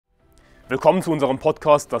Willkommen zu unserem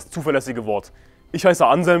Podcast Das zuverlässige Wort. Ich heiße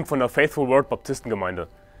Anselm von der Faithful Word Baptistengemeinde.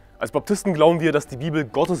 Als Baptisten glauben wir, dass die Bibel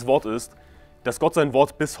Gottes Wort ist, dass Gott sein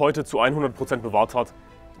Wort bis heute zu 100% bewahrt hat,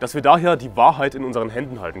 dass wir daher die Wahrheit in unseren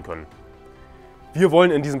Händen halten können. Wir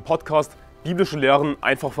wollen in diesem Podcast biblische Lehren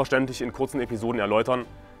einfach verständlich in kurzen Episoden erläutern,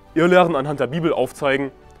 Irrlehren anhand der Bibel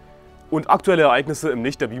aufzeigen und aktuelle Ereignisse im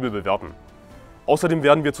Licht der Bibel bewerten. Außerdem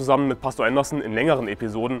werden wir zusammen mit Pastor Anderson in längeren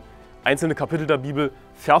Episoden einzelne Kapitel der Bibel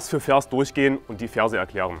Vers für Vers durchgehen und die Verse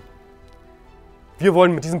erklären. Wir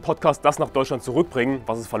wollen mit diesem Podcast das nach Deutschland zurückbringen,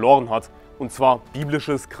 was es verloren hat, und zwar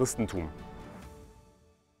biblisches Christentum.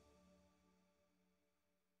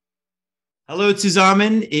 Hallo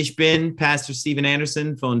zusammen, ich bin Pastor Steven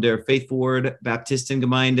Anderson von der Faithful Word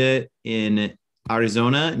Baptistengemeinde in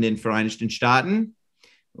Arizona in den Vereinigten Staaten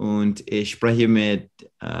und ich spreche mit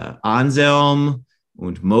Anselm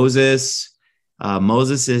und Moses.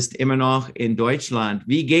 Moses ist immer noch in Deutschland.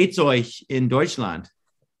 Wie geht's euch in Deutschland?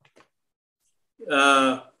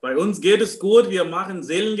 Bei uns geht es gut. Wir machen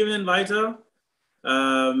Seelengewinnen weiter.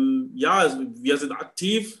 Also wir sind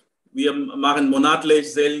aktiv. Wir machen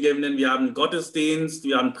monatlich Seelengewinnen. Wir haben Gottesdienst,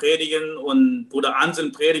 wir haben Predigen und Bruder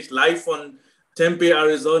Anselm predigt live von Tempe,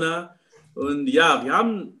 Arizona. Und ja,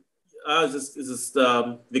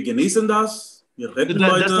 wir genießen das. Wir retten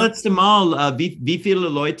Leute. Das letzte Mal, wie viele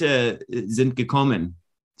Leute sind gekommen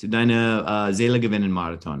zu deiner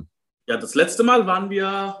Seelengewinnen-Marathon? Ja, das letzte Mal waren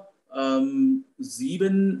wir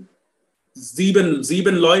sieben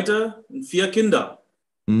Leute und 4 Kinder.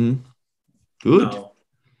 Mhm. Gut. Genau.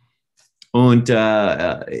 Und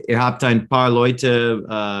ihr habt ein paar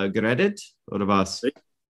Leute gerettet, oder was?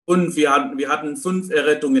 Und wir hatten 5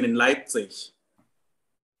 Errettungen in Leipzig.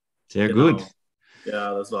 Sehr Genau. gut.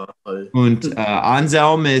 Ja, das war toll. Und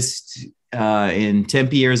Anselm ist in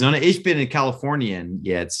Tempe, Arizona. Ich bin in Kalifornien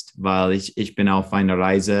jetzt, weil ich bin auf einer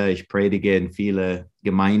Reise. Ich predige in viele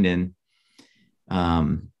Gemeinden.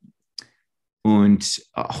 Und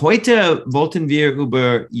heute wollten wir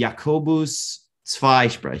über Jakobus 2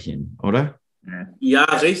 sprechen, oder? Ja,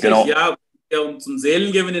 richtig. Genau. Ja, wenn wir zum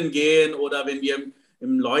Seelengewinnen gehen oder wenn wir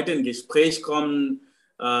im Leute in Gespräch kommen,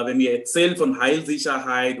 wenn wir erzählen von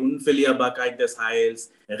Heilsicherheit, Unverlierbarkeit des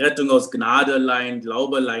Heils, Rettung aus Gnade allein,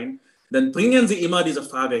 Glaube allein, dann bringen sie immer diese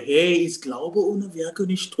Frage, hey, ist Glaube ohne Werke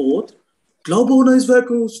nicht tot? Glaube ohne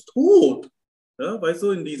Werke ist tot. Ja, weißt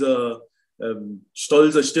du, in dieser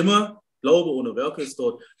stolze Stimme, Glaube ohne Werke ist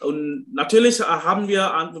tot. Und natürlich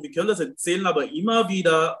wir können das erzählen, aber immer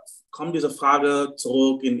wieder kommt diese Frage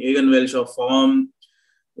zurück in irgendwelcher Form.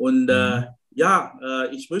 Und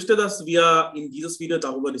ich möchte, dass wir in dieses Video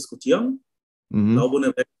darüber diskutieren. Mhm. Glaube ohne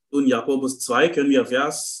Werke in Jakobus 2 können wir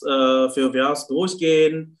Vers für Vers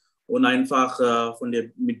durchgehen und einfach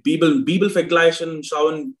mit Bibel vergleichen,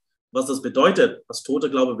 schauen, was das bedeutet, was tote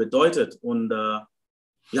Glaube bedeutet. Und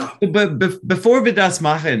Bevor wir das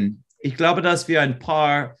machen, ich glaube, dass wir ein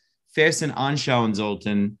paar Versen anschauen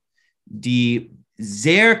sollten, die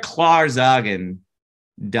sehr klar sagen,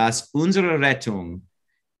 dass unsere Rettung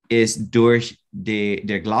ist durch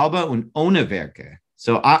der Glaube und ohne Werke.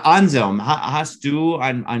 So, Anselm, hast du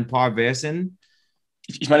ein paar Versen?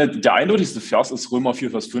 Ich meine, der eindeutigste Vers ist Römer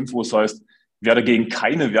 4, Vers 5, wo es heißt, wer dagegen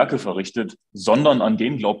keine Werke verrichtet, sondern an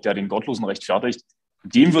den glaubt, der den Gottlosen rechtfertigt,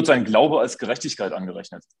 dem wird sein Glaube als Gerechtigkeit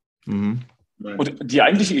angerechnet. Mhm. Und die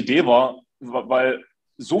eigentliche Idee war, weil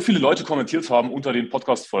so viele Leute kommentiert haben unter den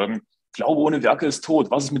Podcast-Folgen, Glaube ohne Werke ist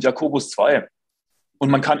tot, was ist mit Jakobus 2?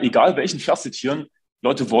 Und man kann, egal welchen Vers zitieren,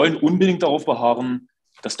 Leute wollen unbedingt darauf beharren,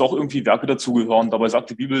 dass doch irgendwie Werke dazugehören. Dabei sagt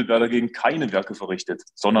die Bibel, wer dagegen keine Werke verrichtet,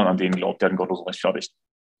 sondern an den glaubt, der den Gottlosen rechtfertigt.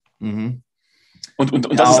 Mhm.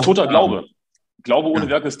 Und das ist toter Glaube. Glaube ohne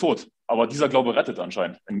Werke ist tot. Aber dieser Glaube rettet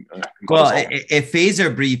anscheinend. In Gottes Augen.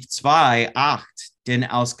 Epheserbrief 2, 8. Denn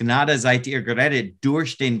aus Gnade seid ihr gerettet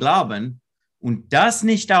durch den Glauben. Und das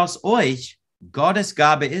nicht aus euch. Gottes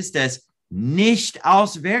Gabe ist es, nicht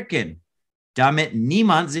aus Werken, damit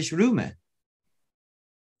niemand sich rühme.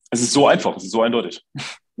 Es ist so einfach, es ist so eindeutig.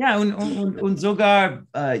 Ja, und sogar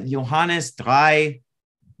Johannes 3,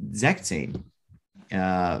 16.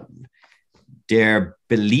 Der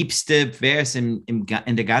beliebste Vers in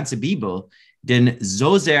der ganzen Bibel. Denn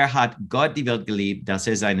so sehr hat Gott die Welt geliebt, dass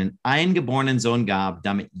er seinen eingeborenen Sohn gab,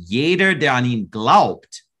 damit jeder, der an ihn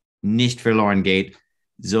glaubt, nicht verloren geht,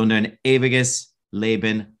 sondern ewiges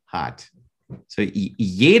Leben hat. So,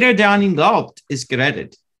 jeder, der an ihn glaubt, ist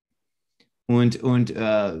gerettet. Und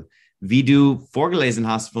wie du vorgelesen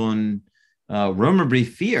hast von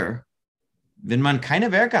Römerbrief 4, wenn man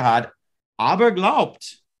keine Werke hat, aber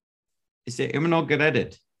glaubt, ist er immer noch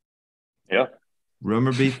gerettet. Ja.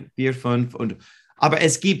 Römerbrief 4, 5. Aber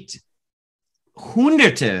es gibt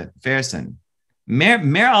hunderte Versen,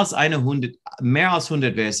 mehr als 100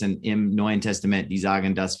 Versen im Neuen Testament, die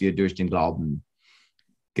sagen, dass wir durch den Glauben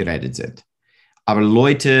gerettet sind. Aber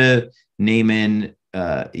Leute nehmen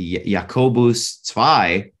Jakobus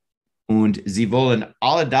 2 und sie wollen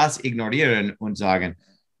all das ignorieren und sagen,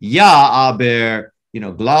 ja, aber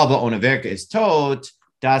Glaube ohne Werke ist tot.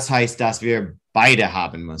 Das heißt, dass wir beide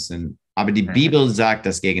haben müssen. Aber die Bibel sagt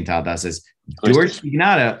das Gegenteil, dass es durch die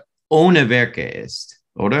Gnade ohne Werke ist,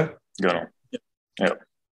 oder? Genau. Ja.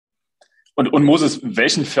 Und Moses,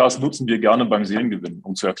 welchen Vers nutzen wir gerne beim Seelengewinn,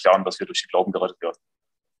 um zu erklären, dass wir durch den Glauben gerettet werden?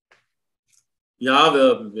 Ja,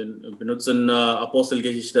 wir benutzen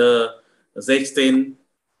Apostelgeschichte 16.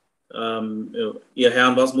 Ihr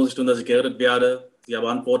Herrn, was muss ich tun, dass ich gerettet werde? Sie aber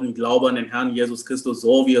antworten, glaube an den Herrn Jesus Christus,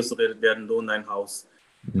 so wie es gerettet werden, du und dein Haus.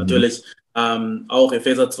 Natürlich auch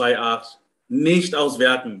Epheser 2,8, nicht aus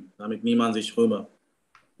Werken, damit niemand sich rühme.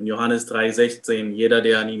 In Johannes 3,16, jeder,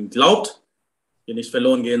 der an ihn glaubt, wird nicht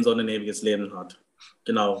verloren gehen, sondern ein ewiges Leben hat.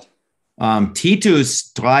 Genau.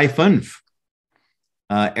 Titus 3,5.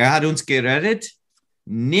 Er hat uns gerettet,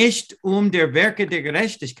 nicht um der Werke der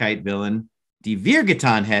Gerechtigkeit willen, die wir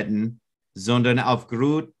getan hätten, sondern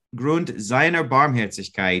aufgrund seiner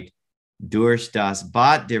Barmherzigkeit durch das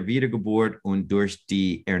Bad der Wiedergeburt und durch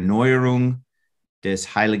die Erneuerung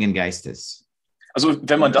des Heiligen Geistes. Also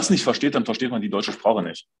wenn man das nicht versteht, dann versteht man die deutsche Sprache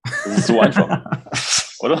nicht. Das ist so einfach.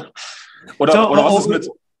 Oder? Oder was ist mit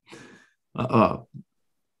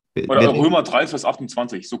Römer 3, Vers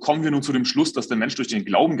 28? So kommen wir nun zu dem Schluss, dass der Mensch durch den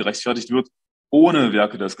Glauben gerechtfertigt wird, ohne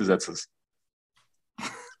Werke des Gesetzes.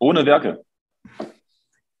 Ohne Werke.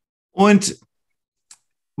 Und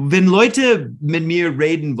wenn Leute mit mir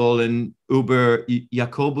reden wollen über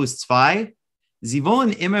Jakobus 2, sie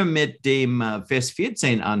wollen immer mit dem Vers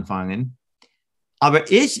 14 anfangen,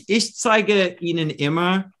 aber ich zeige ihnen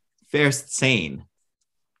immer Vers 10.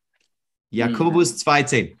 Jakobus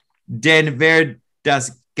 2,10. Denn wer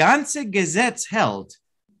das ganze Gesetz hält,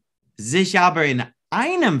 sich aber in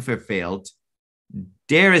einem verfehlt,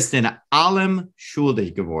 der ist in allem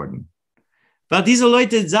schuldig geworden. Weil diese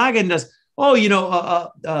Leute sagen, dass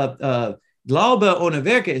Glaube ohne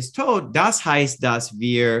Werke ist tot. Das heißt, dass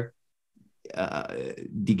wir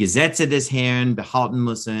die Gesetze des Herrn behalten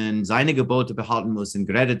müssen, seine Gebote behalten müssen,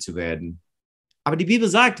 gerettet zu werden. Aber die Bibel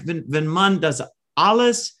sagt, wenn man das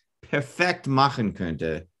alles perfekt machen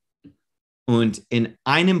könnte und in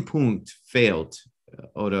einem Punkt fehlt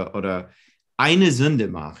oder eine Sünde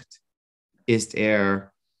macht, ist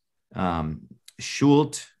er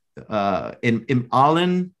schuld, im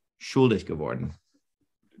Allen schuldig geworden.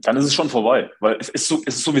 Dann ist es schon vorbei, weil es ist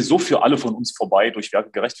sowieso für alle von uns vorbei, durch Werke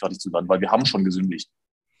gerechtfertigt zu werden, weil wir haben schon gesündigt.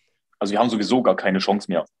 Also wir haben sowieso gar keine Chance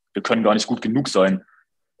mehr. Wir können gar nicht gut genug sein.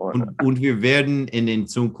 Und wir werden in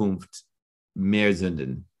Zukunft mehr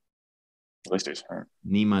sünden. Richtig. Ja.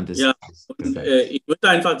 Niemand ist. Ja, und, ich würde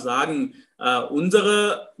einfach sagen,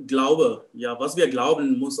 unsere Glaube, was wir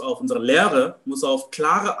glauben, muss auf unsere Lehre, muss auf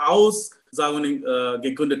klare Aussagungen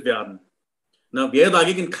gegründet werden. Wer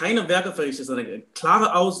dagegen keine Werke verrichtet, sondern eine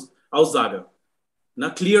klare Aussage.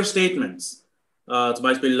 Clear Statements. Zum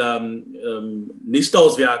Beispiel nicht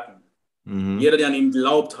aus Werken. Jeder, der an ihn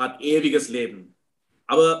glaubt, hat ewiges Leben.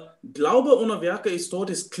 Aber Glaube ohne Werke ist tot,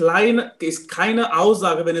 ist keine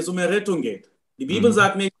Aussage, wenn es um Errettung geht. Die Bibel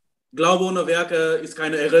sagt nicht, Glaube ohne Werke ist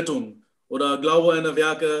keine Errettung. Oder Glaube ohne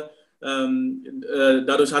Werke,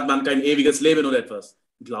 dadurch hat man kein ewiges Leben oder etwas.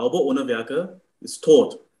 Glaube ohne Werke ist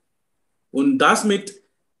tot. Und das mit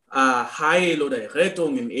Heil oder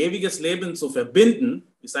Rettung in ewiges Leben zu verbinden,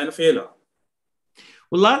 ist ein Fehler.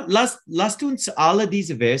 Well, lasst uns alle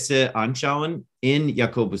diese Verse anschauen in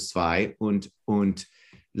Jakobus 2 und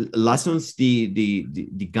lasst uns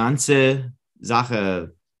die ganze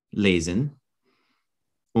Sache lesen.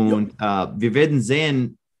 Und wir werden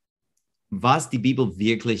sehen, was die Bibel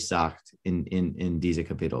wirklich sagt in diesem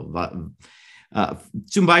Kapitel.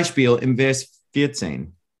 Zum Beispiel im Vers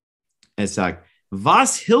 14. Es sagt,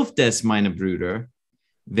 was hilft es, meine Brüder,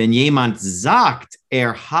 wenn jemand sagt,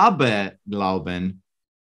 er habe Glauben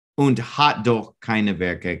und hat doch keine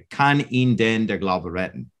Werke, kann ihn denn der Glaube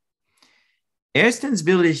retten? Erstens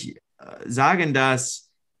will ich sagen,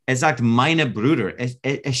 dass er sagt, meine Brüder.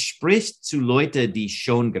 Er spricht zu Leuten, die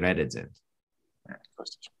schon gerettet sind.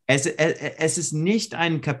 Es ist nicht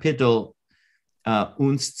ein Kapitel,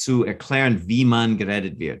 uns zu erklären, wie man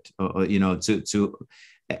gerettet wird.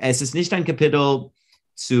 Es ist nicht ein Kapitel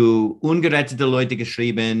zu ungeretteten Leuten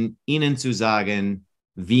geschrieben, ihnen zu sagen,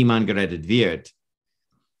 wie man gerettet wird.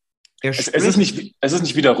 Es ist nicht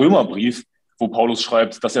wie der Römerbrief, wo Paulus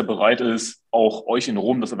schreibt, dass er bereit ist, auch euch in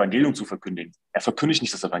Rom das Evangelium zu verkündigen. Er verkündigt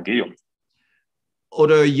nicht das Evangelium.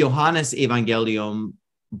 oder Johannes Evangelium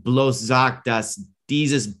bloß sagt, dass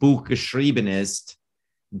dieses Buch geschrieben ist,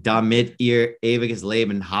 damit ihr ewiges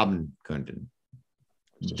Leben haben könntet.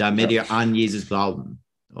 Damit ihr an Jesus glauben,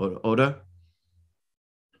 oder?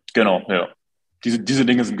 Genau, ja. Diese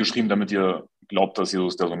Dinge sind geschrieben, damit ihr glaubt, dass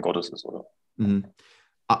Jesus der Sohn Gottes ist, oder? Mhm.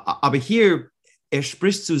 Aber hier, er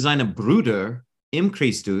spricht zu seinem Bruder im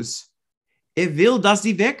Christus, er will, dass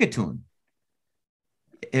sie Werke tun.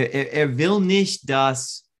 Er will nicht,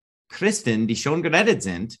 dass Christen, die schon gerettet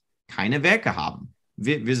sind, keine Werke haben.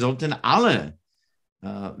 Wir sollten alle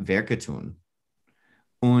Werke tun.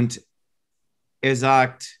 Und er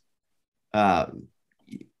sagt,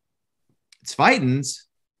 zweitens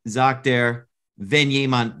sagt er, wenn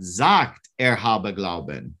jemand sagt, er habe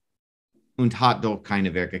Glauben und hat doch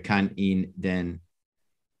keine Werke, kann ihn denn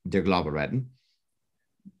der Glaube retten?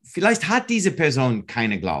 Vielleicht hat diese Person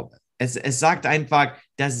keine Glaube. Es sagt einfach,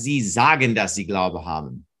 dass sie sagen, dass sie Glaube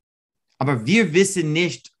haben. Aber wir wissen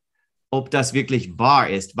nicht, ob das wirklich wahr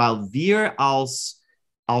ist, weil wir als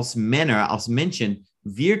Männer, als Menschen,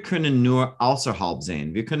 wir können nur außerhalb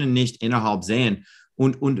sehen. Wir können nicht innerhalb sehen.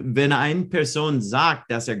 Und wenn eine Person sagt,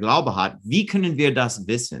 dass er Glaube hat, wie können wir das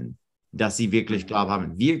wissen, dass sie wirklich Glaube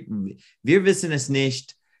haben? Wir wissen es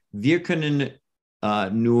nicht. Wir können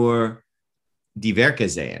nur die Werke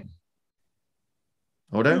sehen.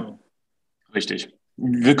 Oder? Ja. Richtig.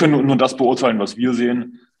 Wir können nur das beurteilen, was wir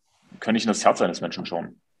sehen. Wir können nicht in das Herz eines Menschen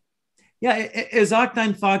schauen. Ja, er sagt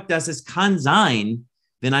einfach, dass es kann sein,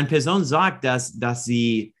 wenn eine Person sagt, dass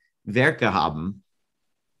sie Werke haben,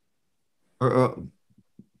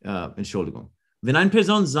 Entschuldigung, wenn eine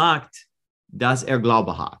Person sagt, dass er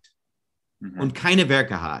Glaube hat und keine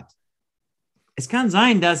Werke hat, es kann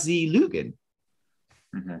sein, dass sie lügen.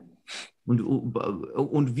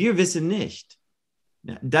 Und wir wissen nicht.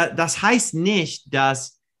 Das heißt nicht,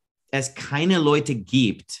 dass es keine Leute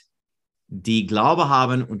gibt, die Glaube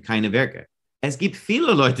haben und keine Werke. Es gibt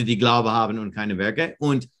viele Leute, die Glaube haben und keine Werke.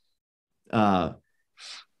 Und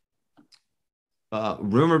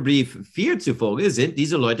Römerbrief 4 zufolge sind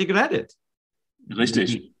diese Leute gerettet.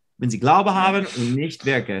 Richtig. Wenn sie Glaube haben und nicht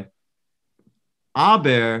Werke.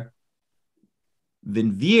 Aber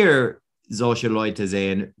wenn wir solche Leute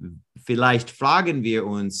sehen, vielleicht fragen wir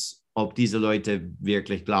uns, ob diese Leute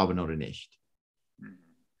wirklich glauben oder nicht.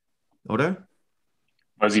 Oder?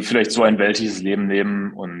 Weil sie vielleicht so ein weltliches Leben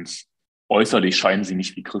leben und äußerlich scheinen sie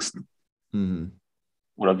nicht wie Christen. Mhm.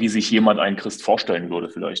 Oder wie sich jemand einen Christ vorstellen würde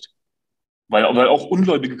vielleicht. Weil auch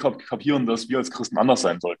Ungläubige kapieren, dass wir als Christen anders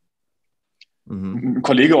sein sollten. Mhm. Ein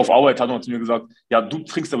Kollege auf Arbeit hat noch zu mir gesagt, ja, du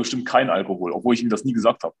trinkst ja bestimmt keinen Alkohol, obwohl ich ihm das nie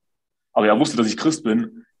gesagt habe. Aber er wusste, dass ich Christ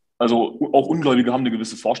bin. Also auch Ungläubige haben eine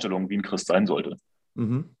gewisse Vorstellung, wie ein Christ sein sollte.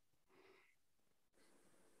 Mhm.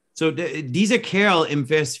 So, dieser Kerl im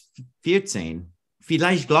Vers 14,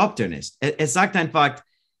 vielleicht glaubt er nicht. Es sagt einfach,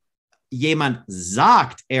 jemand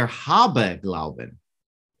sagt, er habe Glauben.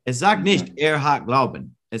 Es sagt nicht, er hat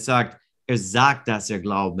Glauben. Es sagt, er sagt, dass er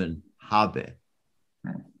Glauben habe.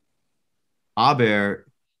 Aber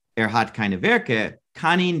er hat keine Werke,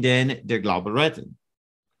 kann ihn denn der Glaube retten?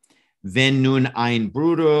 Wenn nun ein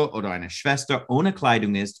Bruder oder eine Schwester ohne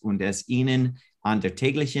Kleidung ist und es ihnen an der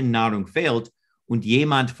täglichen Nahrung fehlt, und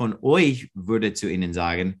jemand von euch würde zu ihnen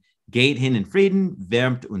sagen, geht hin in Frieden,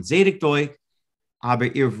 wärmt und sättigt euch,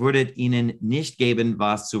 aber ihr würdet ihnen nicht geben,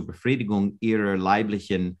 was zur Befriedigung ihrer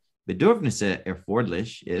leiblichen Bedürfnisse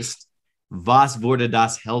erforderlich ist, was würde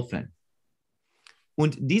das helfen?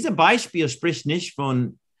 Und dieses Beispiel spricht nicht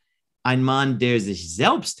von einem Mann, der sich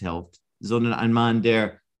selbst hilft, sondern ein Mann,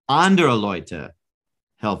 der andere Leute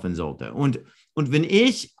helfen sollte. Und wenn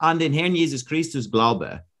ich an den Herrn Jesus Christus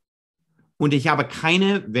glaube, und ich habe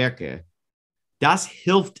keine Werke, das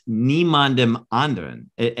hilft niemandem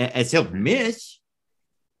anderen. Es hilft mich.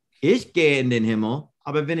 Ich gehe in den Himmel,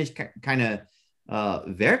 aber wenn ich keine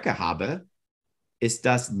Werke habe, ist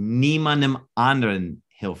das niemandem anderen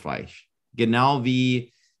hilfreich. Genau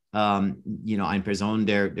wie eine Person,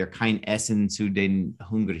 der kein Essen zu den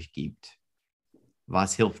Hungrig gibt.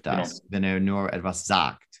 Was hilft das, wenn er nur etwas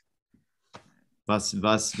sagt? Was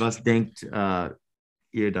denkt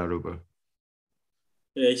ihr darüber?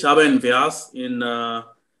 Ich habe einen Vers in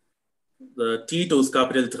Titus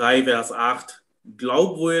Kapitel 3, Vers 8.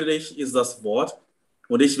 Glaubwürdig ist das Wort.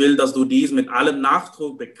 Und ich will, dass du dies mit allem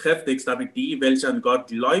Nachdruck bekräftigst, damit die, welche an Gott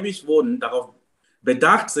gläubig wurden, darauf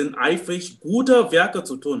bedacht sind, eifrig gute Werke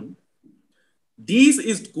zu tun. Dies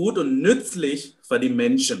ist gut und nützlich für die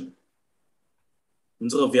Menschen.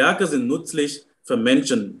 Unsere Werke sind nützlich für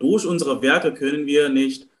Menschen. Durch unsere Werke können wir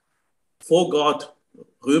nicht vor Gott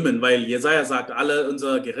rühmen, weil Jesaja sagt, alle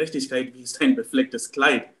unsere Gerechtigkeit wie ist ein beflecktes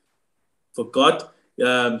Kleid. Für Gott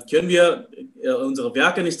können wir unsere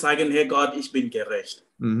Werke nicht zeigen, hey Gott, ich bin gerecht.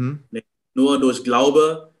 Mhm. Nur durch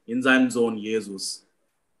Glaube in seinen Sohn Jesus.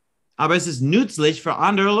 Aber es ist nützlich für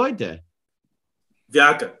andere Leute.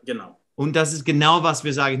 Werke, genau. Und das ist genau, was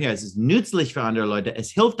wir sagen hier. Es ist nützlich für andere Leute.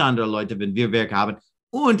 Es hilft andere Leute, wenn wir Werke haben.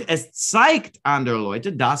 Und es zeigt andere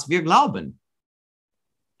Leute, dass wir glauben.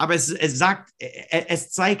 Aber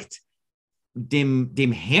es zeigt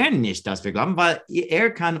dem Herrn nicht, dass wir glauben, weil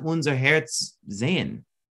er kann unser Herz sehen.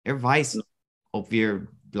 Er weiß, ob wir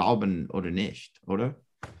glauben oder nicht, oder?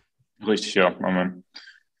 Richtig, ja. Amen.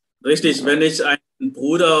 Richtig, wenn ich einen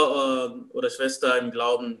Bruder oder Schwester im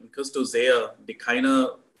Glauben in Christus sehe, die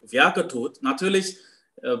keine Werke tut, natürlich,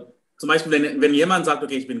 zum Beispiel, wenn jemand sagt,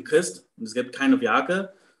 okay, ich bin Christ und es gibt keine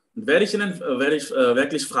Werke, dann werde ich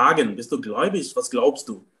wirklich fragen, bist du gläubig? Was glaubst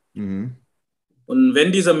du? Mhm. Und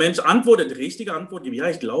wenn dieser Mensch antwortet, die richtige Antwort gibt, ja,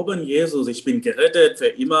 ich glaube an Jesus, ich bin gerettet für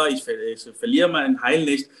immer, ich verliere mein Heil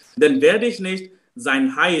nicht, dann werde ich nicht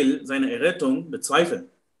sein Heil, seine Errettung bezweifeln.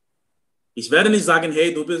 Ich werde nicht sagen,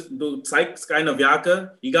 hey, du zeigst keine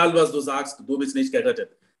Werke, egal was du sagst, du bist nicht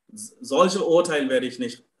gerettet. Solche Urteile werde ich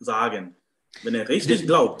nicht sagen, wenn er richtig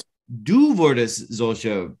glaubt. Du würdest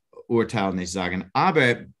solche Urteile nicht sagen,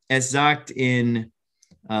 aber es sagt in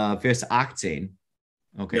Vers 18,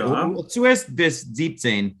 okay, Ja. zuerst bis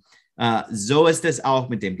 17, so ist es auch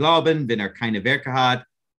mit dem Glauben, wenn er keine Werke hat,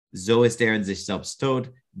 so ist er in sich selbst tot.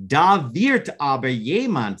 Da wird aber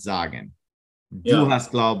jemand sagen, du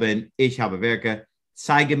hast Glauben, ich habe Werke.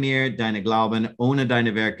 Zeige mir deine Glauben ohne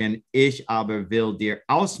deine Werke. Ich aber will dir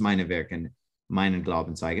aus meinen Werken meinen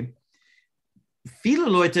Glauben zeigen. Viele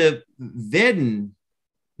Leute werden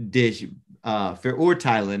dich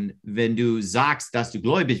verurteilen, wenn du sagst, dass du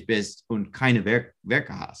gläubig bist und keine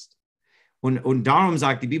Werke hast. Und darum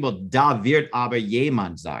sagt die Bibel, da wird aber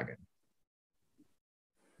jemand sagen.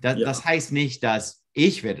 Das heißt nicht, dass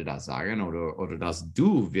ich werde das sagen oder dass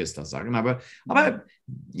du wirst das sagen, aber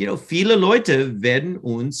viele Leute werden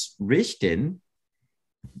uns richten,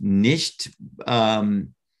 nicht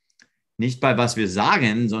bei was wir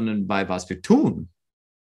sagen, sondern bei was wir tun.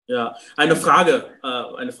 Ja, eine Frage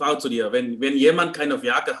zu dir. Wenn jemand keine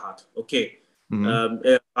Werke hat, okay,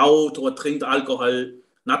 er raucht oder trinkt Alkohol,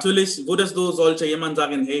 natürlich würdest du solche jemand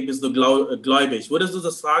sagen, hey, bist du gläubig? Würdest du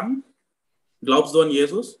das fragen? Glaubst du an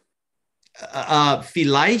Jesus?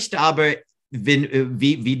 Vielleicht, aber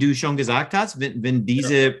wie du schon gesagt hast, wenn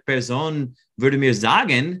diese Person würde mir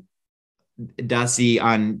sagen, dass sie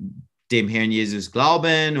an dem Herrn Jesus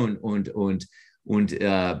glauben und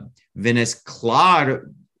wenn es klar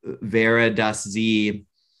wäre, dass sie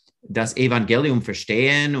das Evangelium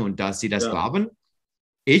verstehen und dass sie das glauben,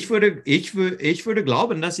 ich würde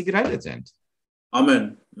glauben, dass sie gerettet sind.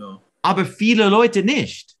 Amen. Ja. Aber viele Leute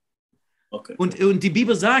nicht. Okay. Und die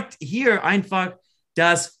Bibel sagt hier einfach,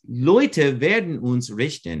 dass Leute werden uns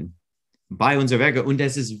richten bei unseren Werken. Und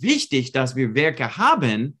es ist wichtig, dass wir Werke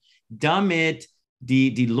haben, damit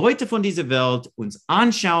die Leute von dieser Welt uns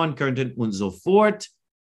anschauen könnten und sofort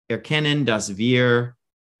erkennen, dass wir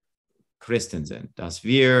Christen sind, dass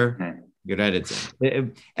wir gerettet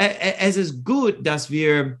sind. Es ist gut, dass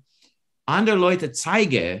wir andere Leute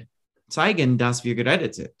zeigen, dass wir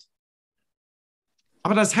gerettet sind.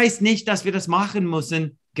 Aber das heißt nicht, dass wir das machen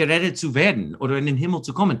müssen, gerettet zu werden oder in den Himmel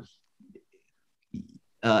zu kommen.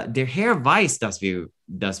 Der Herr weiß, dass wir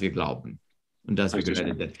glauben und dass wir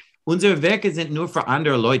gerettet sind. Unsere Werke sind nur für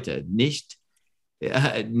andere Leute, nicht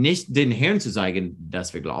den Herrn zu zeigen,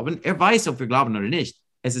 dass wir glauben. Er weiß, ob wir glauben oder nicht.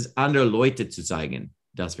 Es ist andere Leute zu zeigen,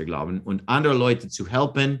 dass wir glauben und andere Leute zu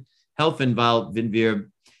helfen, weil wenn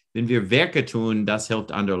wir Werke tun, das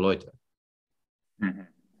hilft andere Leute.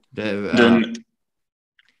 Denn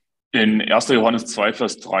in 1. Johannes 2,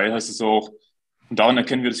 Vers 3 heißt es auch, und daran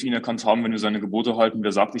erkennen wir, dass wir ihn erkannt haben, wenn wir seine Gebote halten.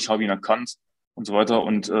 Wer sagt, ich habe ihn erkannt und so weiter.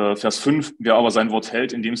 Und Vers 5, wer aber sein Wort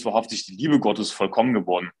hält, in dem ist wahrhaftig die Liebe Gottes vollkommen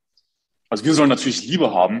geworden. Also wir sollen natürlich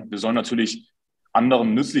Liebe haben. Wir sollen natürlich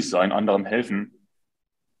anderen nützlich sein, anderen helfen.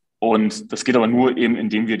 Und das geht aber nur eben,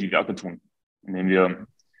 indem wir die Werke tun. Indem wir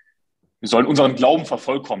sollen unseren Glauben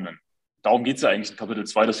vervollkommnen. Darum geht es ja eigentlich in Kapitel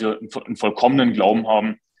 2, dass wir einen vollkommenen Glauben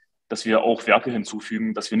haben, dass wir auch Werke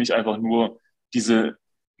hinzufügen, dass wir nicht einfach nur diese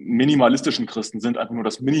minimalistischen Christen sind, einfach nur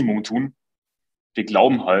das Minimum tun. Wir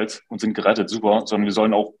glauben halt und sind gerettet, super, sondern wir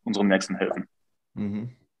sollen auch unserem Nächsten helfen.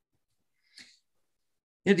 Mhm.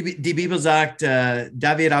 Ja, die Bibel sagt,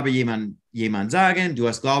 da wird aber jemand sagen, du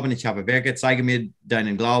hast Glauben, ich habe Werke, zeige mir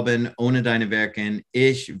deinen Glauben ohne deine Werke.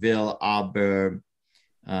 Ich will aber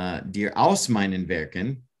dir aus meinen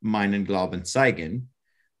Werken meinen Glauben zeigen.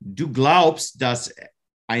 Du glaubst, dass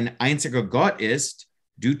ein einziger Gott ist,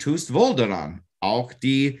 du tust wohl daran. auch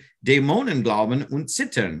die Dämonen glauben und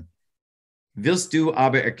zittern. Willst du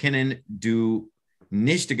aber erkennen, du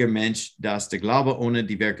nichtiger Mensch, dass der Glaube ohne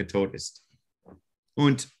die Werke tot ist?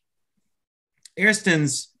 Und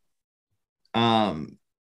erstens,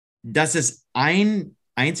 dass es ein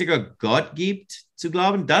einziger Gott gibt zu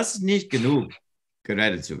glauben, das ist nicht genug,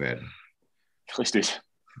 gerettet zu werden. Richtig.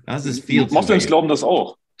 Das ist viel zu Moslems wenig. glauben das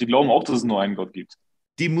auch. Die glauben auch, dass es nur einen Gott gibt.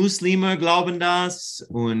 Die Muslime glauben das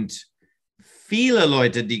und viele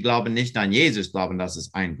Leute, die glauben nicht an Jesus, glauben, dass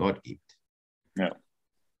es einen Gott gibt. Ja.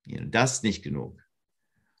 Ja, das ist nicht genug.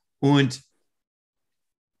 Und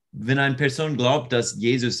wenn eine Person glaubt, dass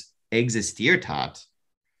Jesus existiert hat,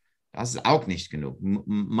 das ist auch nicht genug.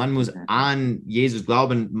 Man muss an Jesus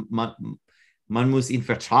glauben, man muss ihm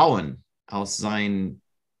vertrauen als sein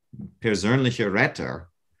persönlicher Retter.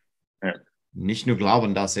 Ja. Nicht nur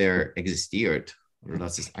glauben, dass er existiert oder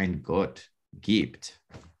dass es einen Gott gibt,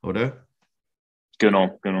 oder?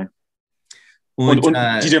 Genau, genau. Und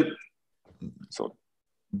so.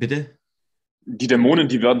 bitte? Die Dämonen,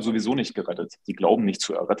 die werden sowieso nicht gerettet. Die glauben nicht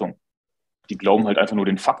zur Errettung. Die glauben halt einfach nur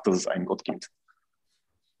den Fakt, dass es einen Gott gibt.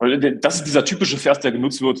 Weil das ist dieser typische Vers, der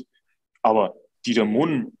genutzt wird. Aber die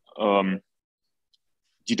Dämonen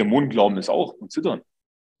glauben es auch und zittern.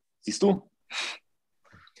 Siehst du?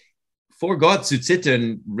 Vor Gott zu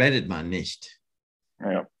zittern, rettet man nicht.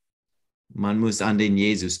 Ja. Man muss an den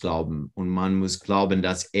Jesus glauben und man muss glauben,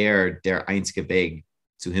 dass er der einzige Weg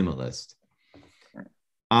zum Himmel ist.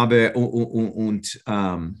 Aber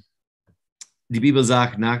die Bibel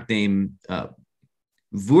sagt, nachdem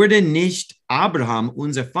wurde nicht Abraham,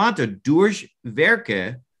 unser Vater, durch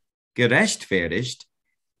Werke gerechtfertigt,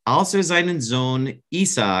 als er seinen Sohn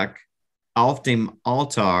Isaac auf dem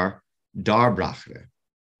Altar darbrachte.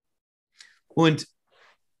 Und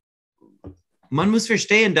man muss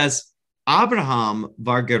verstehen, dass Abraham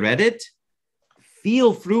war gerettet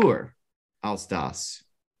viel früher als das.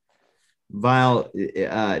 Weil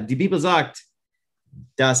die Bibel sagt,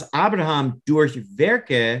 dass Abraham durch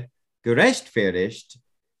Werke gerechtfertigt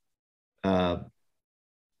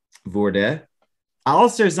wurde,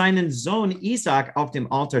 als er seinen Sohn Isaac auf dem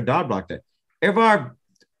Altar darbrachte. Er war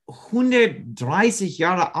 130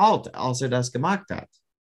 Jahre alt, als er das gemacht hat.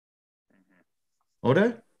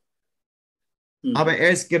 Oder? Aber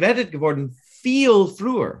er ist gerettet geworden viel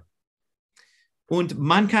früher. Und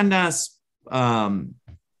man kann das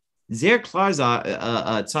sehr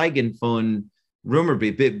klar zeigen von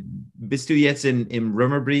Römerbrief. Bist du jetzt im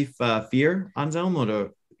Römerbrief 4, Anselm?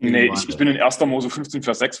 Oder nee, ich bin in 1. Mose 15,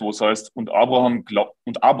 Vers 6, wo es heißt, und Abraham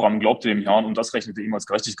glaubte dem Herrn und das rechnete ihm als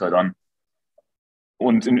Gerechtigkeit an.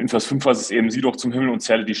 Und in Vers 5 heißt es eben, sieh doch zum Himmel und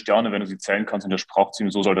zähle die Sterne, wenn du sie zählen kannst. Und er sprach zu ihm,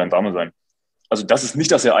 so soll dein Name sein. Also das ist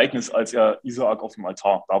nicht das Ereignis, als er Isaak auf dem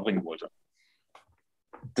Altar darbringen wollte.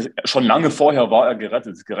 Schon lange vorher war er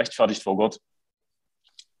gerettet, gerechtfertigt vor Gott.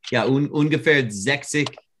 Ja, ungefähr 60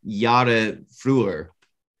 Jahre früher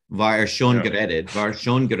war er schon gerettet, war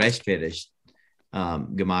schon gerechtfertigt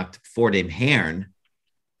gemacht vor dem Herrn.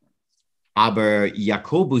 Aber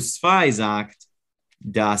Jakobus 2 sagt,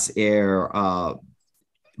 dass er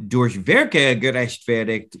durch Werke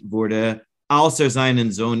gerechtfertigt wurde, als er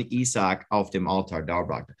seinen Sohn Isaac auf dem Altar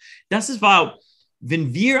darbrachte. Das ist, weil,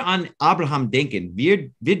 wenn wir an Abraham denken,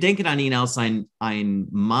 wir denken an ihn als ein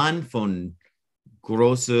Mann von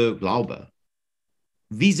großer Glaube.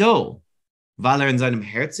 Wieso? Weil er in seinem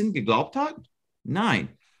Herzen geglaubt hat?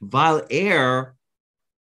 Nein, weil er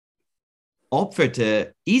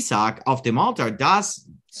opferte Isaac auf dem Altar. Das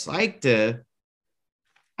zeigte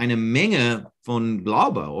eine Menge von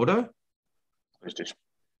Glaube, oder? Richtig.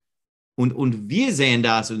 Und wir sehen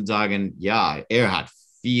das und sagen, ja, er hat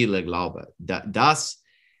viele Glaube. Das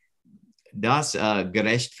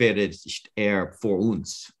gerechtfertigt er vor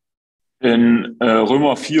uns. In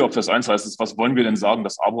Römer 4, Vers 1 heißt es, was wollen wir denn sagen,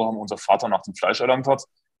 dass Abraham, unser Vater, nach dem Fleisch erlangt hat?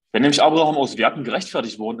 Wenn nämlich Abraham aus Werken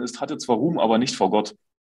gerechtfertigt worden ist, hat er zwar Ruhm, aber nicht vor Gott.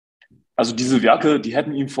 Also diese Werke, die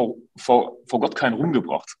hätten ihm vor Gott keinen Ruhm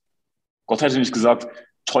gebracht. Gott hätte nicht gesagt,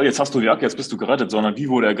 toll, jetzt hast du Werke, jetzt bist du gerettet, sondern wie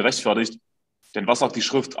wurde er gerechtfertigt? Denn was sagt die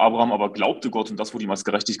Schrift? Abraham aber glaubte Gott und das wurde ihm als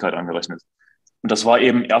Gerechtigkeit angerechnet. Und das war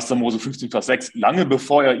eben 1. Mose 15, Vers 6, lange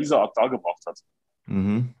bevor er Isaak dargebracht hat.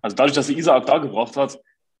 Mhm. Also dadurch, dass er Isaak dargebracht hat,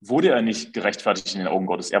 wurde er nicht gerechtfertigt in den Augen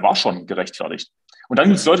Gottes. Er war schon gerechtfertigt. Und dann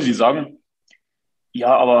gibt es Leute, die sagen,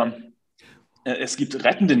 ja, aber es gibt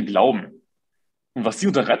rettenden Glauben. Und was die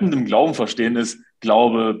unter rettendem Glauben verstehen, ist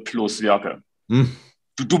Glaube plus Werke. Mhm.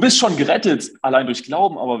 Du bist schon gerettet, allein durch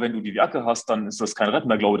Glauben, aber wenn du die Werke hast, dann ist das kein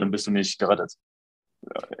rettender Glaube, dann bist du nicht gerettet.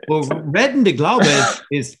 Rettende Glaube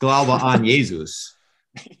ist Glaube an Jesus.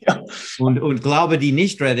 Ja. Und Glaube, die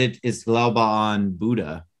nicht rettet, ist Glaube an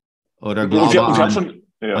Buddha Oder Und Glaube wir haben an, schon,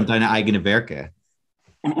 an deine eigenen Werke.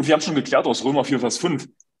 und wir haben schon geklärt aus Römer 4, Vers 5,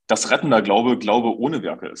 dass rettender Glaube Glaube ohne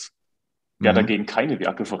Werke ist. Wer dagegen keine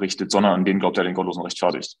Werke verrichtet, sondern an den glaubt, der den Gottlosen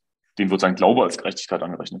rechtfertigt. Dem wird sein Glaube als Gerechtigkeit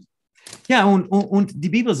angerechnet. Ja, und die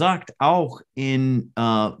Bibel sagt auch in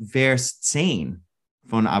Vers 10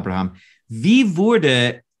 von Abraham, wie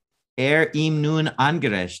wurde er ihm nun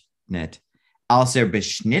angerechnet? Als er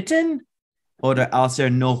beschnitten oder als er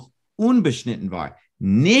noch unbeschnitten war?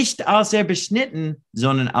 Nicht als er beschnitten,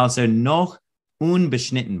 sondern als er noch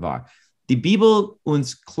unbeschnitten war. Die Bibel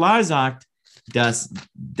uns klar sagt, dass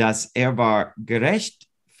er war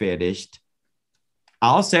gerechtfertigt,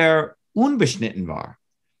 als er unbeschnitten war.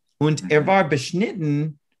 Und er war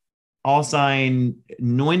beschnitten, als ein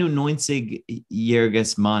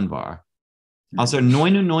 99-jähriges Mann war. Als er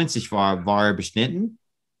 99 war, war er beschnitten.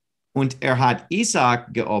 Und er hat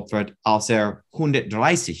Isaac geopfert, als er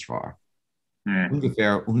 130 war.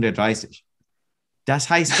 Ungefähr 130. Das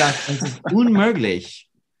heißt, dass es ist unmöglich,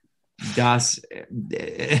 dass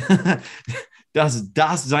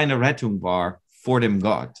das seine Rettung war vor dem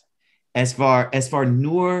Gott. Es war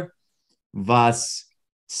nur, was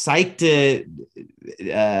zeigte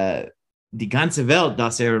die ganze Welt,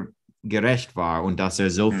 dass er gerecht war und dass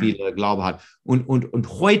er so viele Glaube hat. Und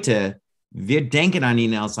heute, wir denken an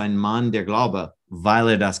ihn als einen Mann der Glaube, weil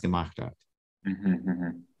er das gemacht hat.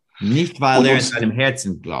 Nicht, weil er in seinem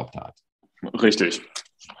Herzen geglaubt hat. Richtig.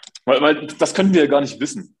 Weil das können wir ja gar nicht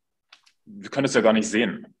wissen. Wir können es ja gar nicht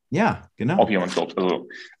sehen, Ja, genau. ob jemand glaubt. Also,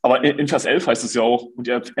 aber in Vers 11 heißt es ja auch, und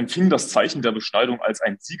er empfing das Zeichen der Beschneidung als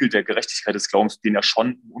ein Siegel der Gerechtigkeit des Glaubens, den er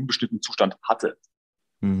schon im unbestimmten Zustand hatte.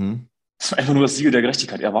 Das war einfach nur das Siegel der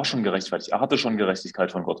Gerechtigkeit. Er war schon gerechtfertigt. Er hatte schon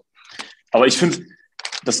Gerechtigkeit von Gott. Aber ich finde,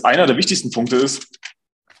 dass einer der wichtigsten Punkte ist,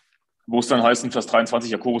 wo es dann heißt in Vers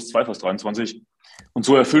 23, Jakobus 2, Vers 23, und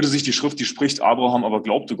so erfüllte sich die Schrift, die spricht, Abraham aber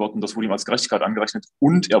glaubte Gott und das wurde ihm als Gerechtigkeit angerechnet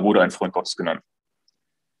und er wurde ein Freund Gottes genannt.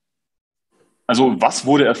 Also was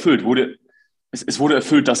wurde erfüllt? Es wurde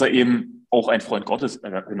erfüllt, dass er eben auch ein Freund Gottes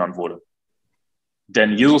genannt wurde.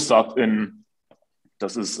 Denn Jesus sagt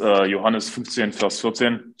das ist Johannes 15, Vers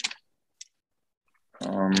 14,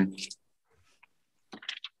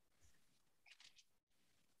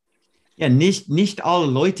 ja, nicht alle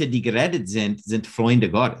Leute, die gerettet sind Freunde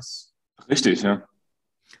Gottes. Richtig, ja.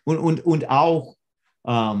 Und auch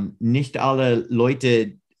nicht alle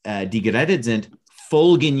Leute, die gerettet sind,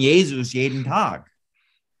 folgen Jesus jeden Tag.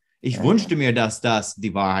 Ich wünschte mir, dass das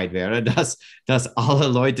die Wahrheit wäre, dass alle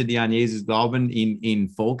Leute, die an Jesus glauben, ihn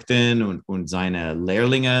folgten und seine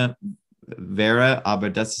Lehrlinge wäre, aber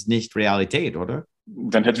das ist nicht Realität, oder?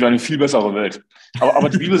 Dann hätten wir eine viel bessere Welt. Aber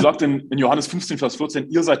die Bibel sagt in Johannes 15, Vers 14,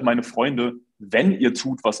 ihr seid meine Freunde, wenn ihr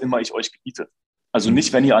tut, was immer ich euch gebiete. Also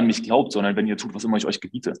nicht, wenn ihr an mich glaubt, sondern wenn ihr tut, was immer ich euch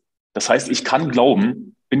gebiete. Das heißt, ich kann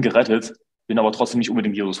glauben, bin gerettet, bin aber trotzdem nicht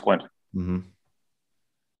unbedingt Jesus Freund.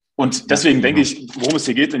 Und deswegen denke ich, worum es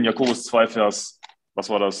hier geht in Jakobus 2, Vers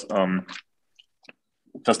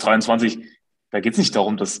 23, da geht es nicht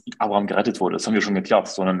darum, dass Abraham gerettet wurde, das haben wir schon geklärt,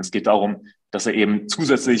 sondern es geht darum, dass er eben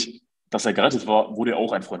zusätzlich, dass er gerettet war, wurde er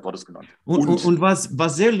auch ein Freund Gottes genannt. Und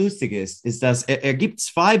was sehr lustig ist, dass er gibt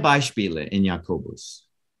zwei Beispiele in Jakobus.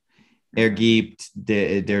 Er gibt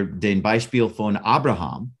den Beispiel von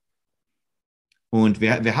Abraham. Und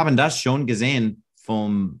wir haben das schon gesehen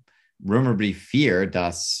vom Römerbrief 4,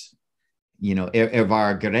 dass er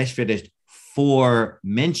war gerechtfertigt vor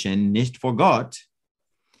Menschen, nicht vor Gott.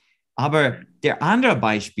 Aber das andere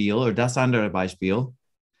Beispiel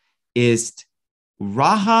ist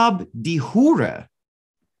Rahab die Hure.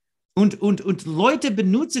 Und Leute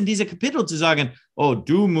benutzen diese Kapitel zu sagen, oh,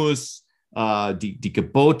 du musst die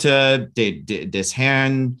Gebote des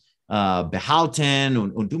Herrn behalten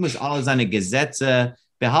und du musst alle seine Gesetze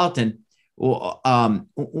behalten.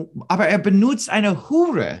 Aber er benutzt eine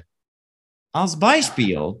Hure als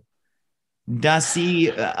Beispiel, dass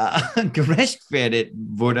sie gerechtfertigt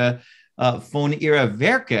wurde von ihrer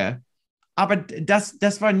Werke. Aber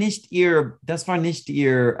das war nicht ihr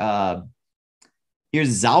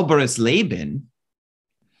sauberes Leben.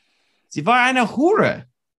 Sie war eine Hure.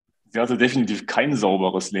 Sie hatte definitiv kein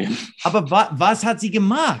sauberes Leben. Aber was hat sie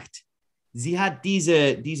gemacht? Sie hat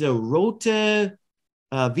diese rote,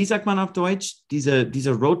 wie sagt man auf Deutsch? Diese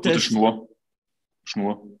rote Schnur.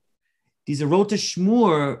 Diese rote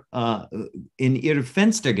Schnur in ihr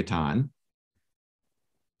Fenster getan.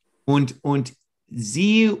 Und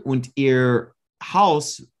sie und ihr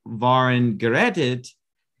Haus waren gerettet,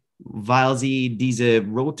 weil sie diese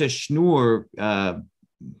rote Schnur, ja.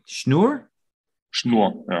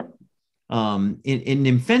 In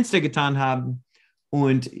dem Fenster getan haben.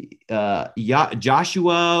 Und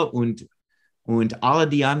Joshua und und alle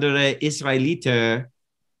die anderen Israeliter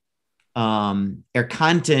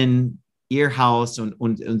erkannten ihr Haus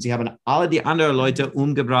und sie haben alle die anderen Leute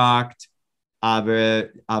umgebracht, aber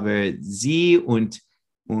sie und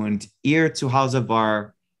ihr Zuhause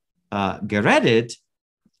war gerettet,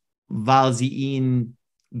 weil sie ihn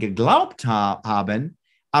geglaubt haben,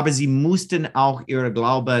 aber sie mussten auch ihre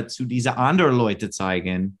Glaube zu diesen anderen Leuten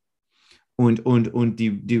zeigen. Und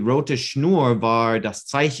die rote Schnur war das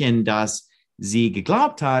Zeichen, dass sie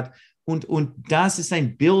geglaubt hat. Und das ist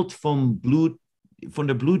ein Bild von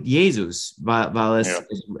der Blut Jesus, weil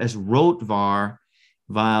es rot war,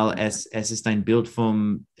 weil es ist ein Bild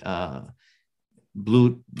vom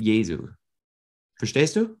Blut Jesu.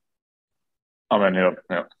 Verstehst du? Amen,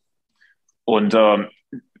 ja. Und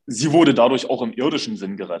sie wurde dadurch auch im irdischen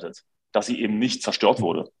Sinn gerettet, dass sie eben nicht zerstört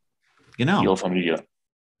wurde, Genau. ihre Familie.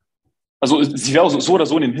 Also sie wäre so oder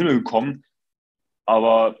so in den Himmel gekommen,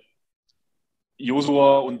 aber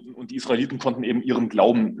Josua und die Israeliten konnten eben ihren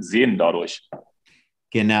Glauben sehen dadurch.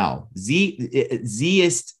 Genau. Sie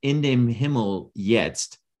ist in dem Himmel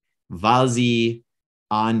jetzt, weil sie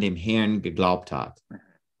an den Herrn geglaubt hat.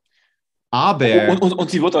 Aber...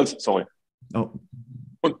 Und sie wird als,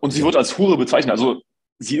 und sie wird als Hure bezeichnet. Also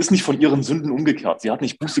sie ist nicht von ihren Sünden umgekehrt. Sie hat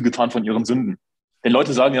nicht Buße getan von ihren Sünden. Denn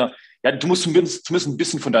Leute sagen ja, du musst zumindest ein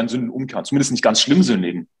bisschen von deinen Sünden umkehren, zumindest nicht ganz schlimm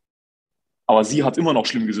sündigen. Aber sie hat immer noch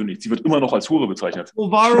schlimm gesündigt. Sie wird immer noch als Hure bezeichnet.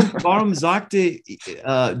 Warum sagte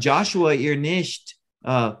Joshua ihr nicht,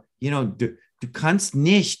 du kannst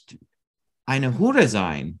nicht eine Hure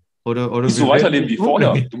sein? Oder nicht so weiterleben wie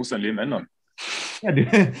vorher. Du musst dein Leben ändern. Ja,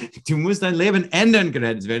 du musst dein Leben ändern,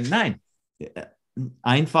 gerettet werden. Nein,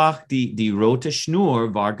 einfach die rote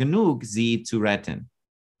Schnur war genug, sie zu retten.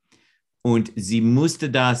 Und sie musste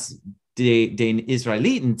das den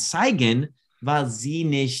Israeliten zeigen, weil sie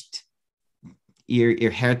nicht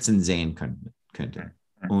ihr Herzen sehen könnte.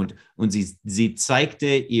 Und sie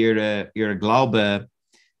zeigte ihre Glaube,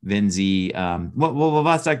 wenn sie,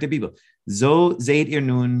 was sagt die Bibel? So seht ihr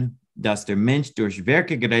nun, dass der Mensch durch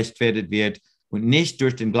Werke gerechtfertigt wird und nicht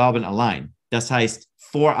durch den Glauben allein. Das heißt,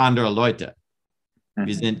 vor andere Leute.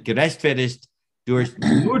 Wir sind gerechtfertigt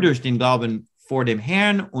nur durch den Glauben vor dem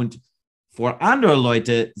Herrn und vor andere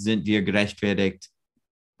Leute sind wir gerechtfertigt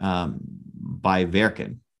bei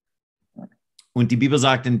Werken. Und die Bibel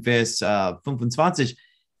sagt in Vers 25,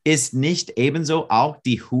 ist nicht ebenso auch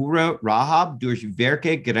die Hure Rahab durch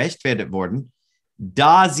Werke gerechtfertigt worden,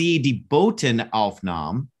 da sie die Boten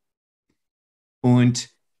aufnahm und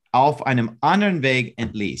auf einem anderen Weg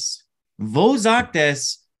entließ. Wo sagt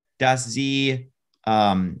es, dass sie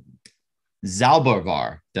sauber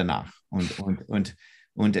war danach und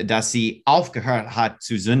dass sie aufgehört hat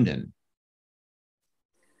zu sünden?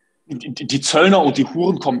 Die Zöllner und die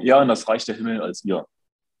Huren kommen eher in das Reich der Himmel als ihr,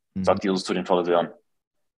 sagt Jesus zu den Pharisäern.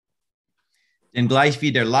 Denn gleich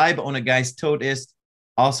wie der Leib ohne Geist tot ist,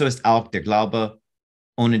 also ist auch der Glaube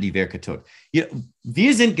ohne die Werke tot.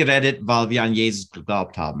 Wir sind gerettet, weil wir an Jesus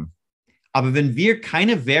geglaubt haben. Aber wenn wir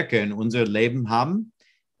keine Werke in unserem Leben haben,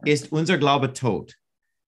 ist unser Glaube tot.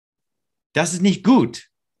 Das ist nicht gut.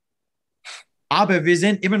 Aber wir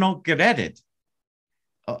sind immer noch gerettet.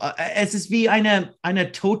 Es ist wie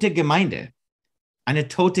eine tote Gemeinde, eine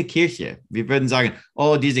tote Kirche. Wir würden sagen,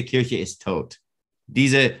 oh, diese Kirche ist tot.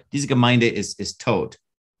 Diese Gemeinde ist tot.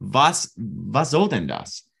 Was soll denn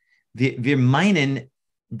das? Wir meinen,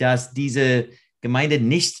 dass diese Gemeinde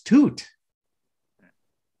nichts tut.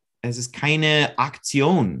 Es ist keine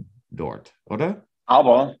Aktion dort, oder?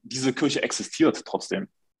 Aber diese Kirche existiert trotzdem.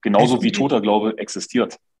 Genauso wie toter Glaube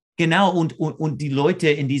existiert. Genau, und die Leute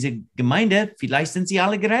in dieser Gemeinde, vielleicht sind sie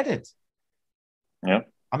alle gerettet. Ja.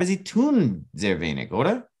 Aber sie tun sehr wenig,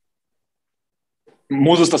 oder?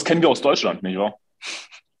 Moses, das kennen wir aus Deutschland, nicht wahr?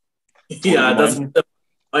 Ja, das ist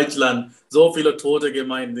Deutschland. So viele tote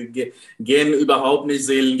Gemeinden gehen überhaupt nicht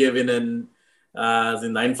Seelen gewinnen,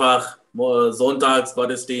 sind einfach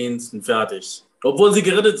Sonntagsgottesdienst und fertig. Obwohl sie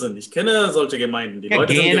gerettet sind. Ich kenne solche Gemeinden. Die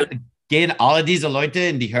Leute sind gerettet. Gehen alle diese Leute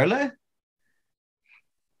in die Hölle?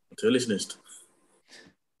 Natürlich nicht.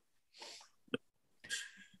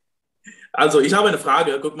 Also, ich habe eine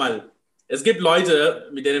Frage. Guck mal, es gibt Leute,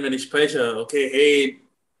 mit denen, wenn ich spreche, okay, hey,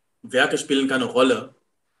 Werke spielen keine Rolle.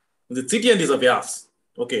 Und sie zitieren dieser Vers.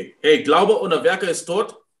 Okay, hey, Glaube ohne Werke ist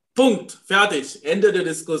tot. Punkt, fertig, Ende der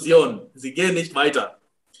Diskussion. Sie gehen nicht weiter.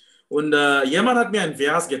 Und jemand hat mir einen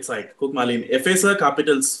Vers gezeigt. Guck mal, in Epheser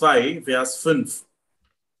Kapitel 2, Vers 5.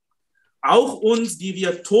 Auch uns, die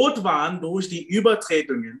wir tot waren durch die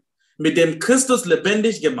Übertretungen, mit dem Christus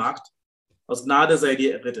lebendig gemacht, aus Gnade seid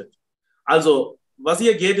ihr errettet. Also, was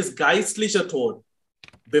hier geht, ist geistlicher Tod.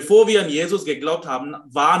 bevor wir an Jesus geglaubt haben,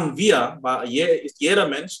 ist jeder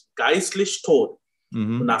Mensch geistlich tot.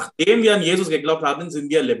 Und nachdem wir an Jesus geglaubt haben, sind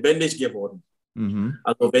wir lebendig geworden.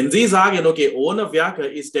 Also wenn Sie sagen, okay, ohne Werke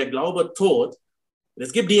ist der Glaube tot,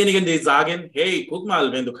 es gibt diejenigen, die sagen, hey, guck mal,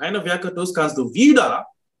 wenn du keine Werke tust, kannst du wieder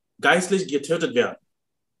geistlich getötet werden.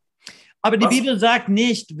 Aber die Bibel sagt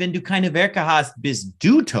nicht, wenn du keine Werke hast, bist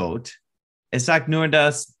du tot. Es sagt nur,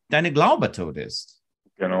 dass deine Glaube tot ist.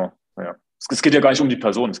 Genau, ja. Es geht ja gar nicht um die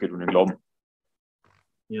Person, es geht um den Glauben.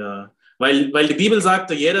 Ja, weil die Bibel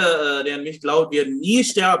sagte, jeder, der an mich glaubt, wird nie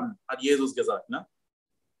sterben, hat Jesus gesagt, ne?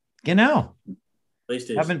 Genau.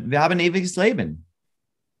 Richtig. Wir haben ewiges Leben.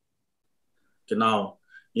 Genau,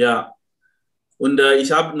 ja. Und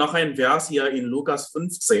ich habe noch einen Vers hier in Lukas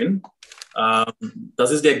 15.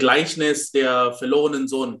 Das ist der Gleichnis der verlorenen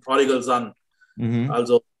Sohn, Prodigal Son.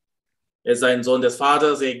 Also er ist ein Sohn des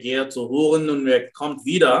Vaters, er geht zu Huren und er kommt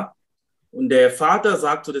wieder. Und der Vater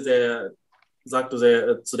sagt zu der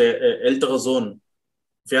älteren Sohn,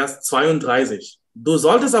 Vers 32, du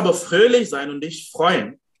solltest aber fröhlich sein und dich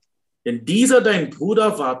freuen, denn dieser dein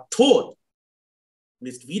Bruder war tot und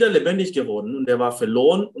ist wieder lebendig geworden und er war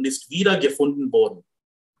verloren und ist wieder gefunden worden.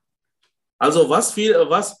 Also was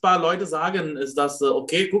ein paar Leute sagen, ist, dass,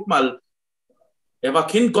 okay, guck mal, er war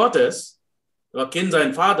Kind Gottes, er war Kind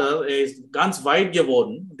sein Vater, er ist ganz weit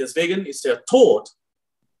geworden, deswegen ist er tot.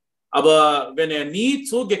 Aber wenn er nie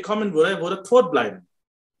zurückgekommen würde, würde er tot bleiben.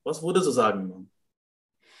 Was würdest du sagen?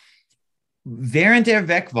 Während er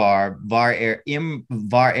weg war, war er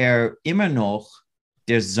immer noch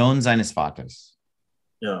der Sohn seines Vaters.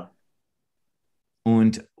 Ja.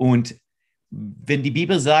 Und wenn die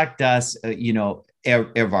Bibel sagt, dass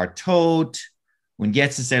er war tot und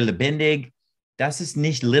jetzt ist er lebendig, das ist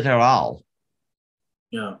nicht literal.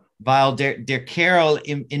 Ja. Weil der Kerl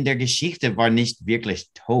in der Geschichte war nicht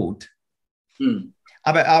wirklich tot.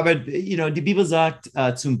 Aber die Bibel sagt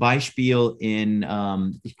zum Beispiel in,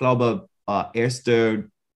 ich glaube, 1.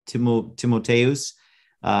 Timotheus,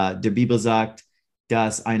 der Bibel sagt,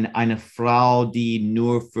 dass eine Frau, die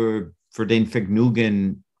nur für den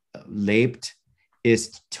Vergnügen lebt,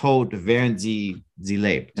 ist tot, während sie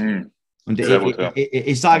lebt. Und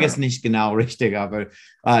ich sage es nicht genau richtig, aber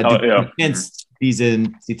du kennst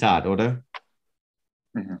diesen Zitat, oder?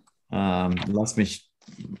 Lass mich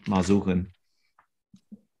mal suchen.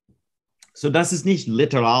 So, das ist nicht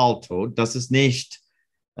literal tot, das ist nicht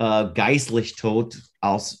geistlich tot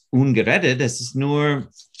als ungerettet, es ist nur,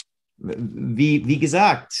 wie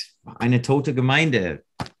gesagt, eine tote Gemeinde,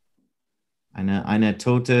 eine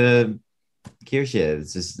tote Kirche.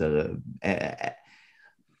 Es ist,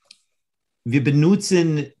 wir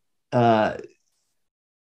benutzen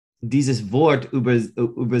dieses Wort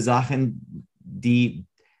über Sachen, die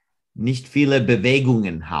nicht viele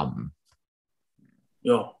Bewegungen haben.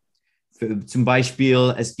 Ja. Zum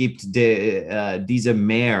Beispiel, es gibt diese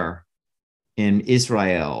Meer in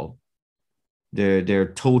Israel,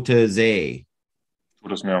 der Tote See.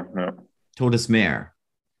 Totes Meer, ja. Totes Meer.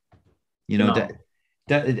 Genau.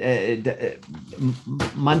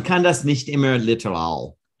 Man kann das nicht immer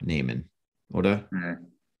literal nehmen, oder? Ja,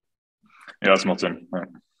 das macht Sinn.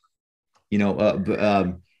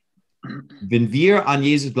 Ja. Wenn wir an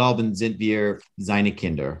Jesus glauben, sind wir seine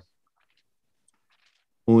Kinder.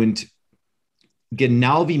 Und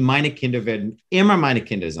genau wie meine Kinder werden immer meine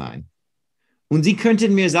Kinder sein. Und sie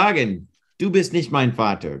könnten mir sagen, du bist nicht mein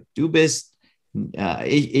Vater.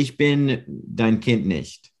 Ich bin dein Kind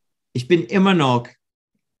nicht. Ich bin immer noch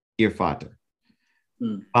ihr Vater.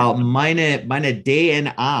 Weil meine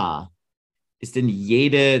DNA ist in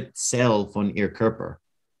jeder Zelle von ihr Körper.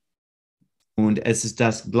 Und es ist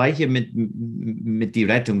das Gleiche mit der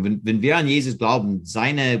Rettung. Wenn wir an Jesus glauben,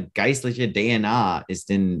 seine geistliche DNA ist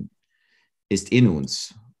in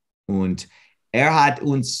uns. Und er hat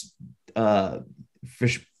uns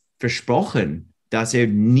versprochen, dass er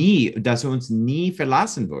uns nie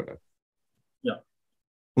verlassen würde. Ja.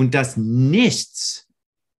 Und dass nichts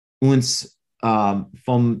uns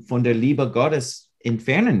von der Liebe Gottes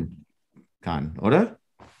entfernen kann, oder?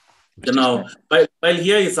 Genau, weil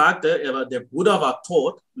hier sagte, der Bruder war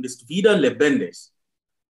tot und ist wieder lebendig.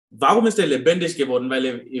 Warum ist er lebendig geworden? Weil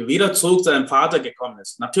er wieder zurück zu seinem Vater gekommen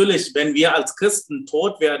ist. Natürlich, wenn wir als Christen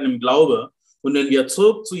tot werden im Glaube und wenn wir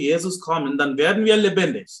zurück zu Jesus kommen, dann werden wir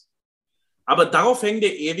lebendig. Aber darauf hängt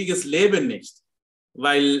ihr ewiges Leben nicht.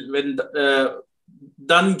 Weil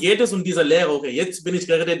dann geht es um diese Lehre, okay, jetzt bin ich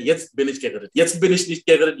gerettet, jetzt bin ich gerettet, jetzt bin ich nicht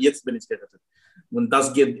gerettet, jetzt bin ich gerettet. Und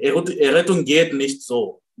Errettung geht nicht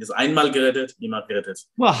so. Ist einmal gerettet, immer gerettet.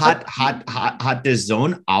 Well, hat der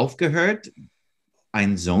Sohn aufgehört,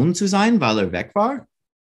 ein Sohn zu sein, weil er weg war?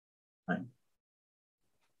 Nein.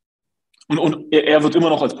 Und er wird immer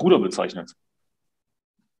noch als Bruder bezeichnet.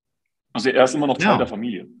 Also er ist immer noch Teil der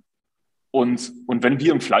Familie. Und wenn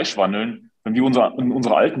wir im Fleisch wandeln, wenn wir in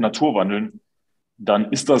unserer alten Natur wandeln,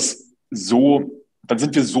 dann ist das so, dann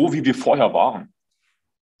sind wir so, wie wir vorher waren.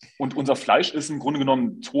 Und unser Fleisch ist im Grunde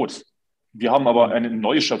genommen tot. Wir haben aber eine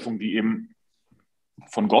neue Schöpfung, die eben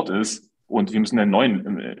von Gott ist. Und wir müssen im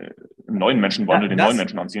neuen Menschen wandeln, den neuen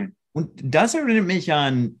Menschen anziehen. Und das erinnert mich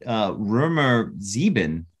an Römer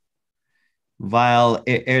 7, weil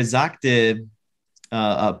er sagte,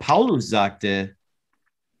 Paulus sagte,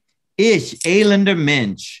 ich, elender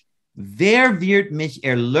Mensch, wer wird mich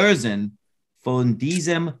erlösen von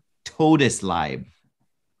diesem Todesleib?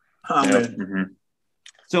 Amen.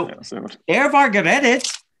 So, er war gerettet,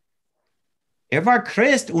 er war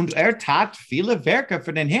Christ und er tat viele Werke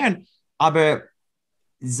für den Herrn, aber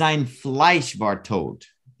sein Fleisch war tot.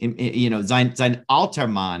 Sein alter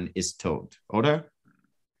Mann ist tot, oder?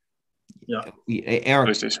 Ja.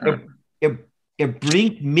 Richtig. Er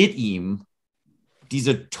bringt mit ihm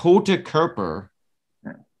diese tote Körper.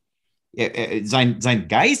 Sein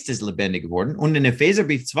Geist ist lebendig geworden. Und in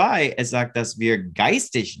Epheserbrief 2, es sagt, dass wir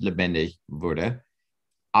geistig lebendig wurden,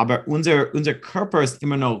 aber unser Körper ist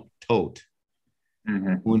immer noch tot.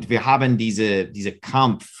 Und wir haben diese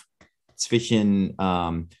Kampf zwischen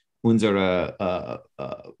unserer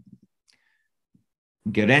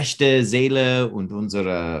gerechte Seele und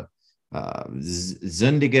unserer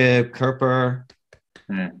sündige Körper.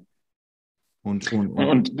 Und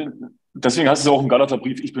deswegen heißt es auch im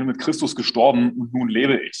Galaterbrief, ich bin mit Christus gestorben und nun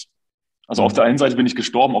lebe ich. Also auf der einen Seite bin ich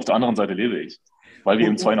gestorben, auf der anderen Seite lebe ich, weil wir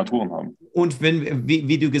eben zwei Naturen haben. Und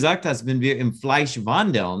wie du gesagt hast, wenn wir im Fleisch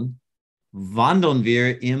wandeln, wandeln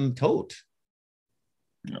wir im Tod.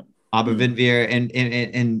 Ja. Aber wenn wir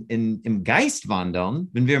im Geist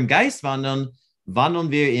wandeln,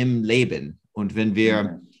 wandeln wir im Leben. Und wenn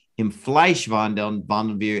wir im Fleisch wandeln,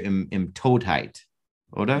 wandeln wir im Todheit,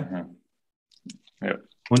 oder? Ja.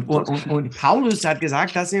 Und Paulus hat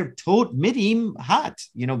gesagt, dass er Tod mit ihm hat.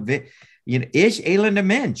 Ich, elender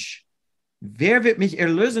Mensch, wer wird mich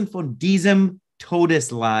erlösen von diesem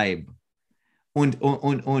Todesleib? Und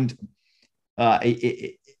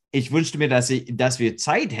ich wünschte mir, dass wir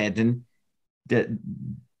Zeit hätten,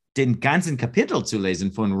 den ganzen Kapitel zu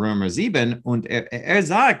lesen von Römer 7. Und er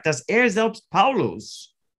sagt, dass er selbst,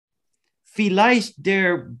 Paulus, vielleicht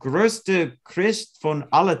der größte Christ von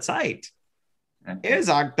aller Zeit. Er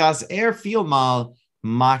sagt, dass er vielmal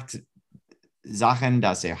macht Sachen,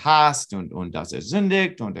 dass er hasst und dass er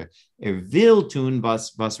sündigt und er will tun,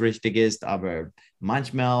 was richtig ist, aber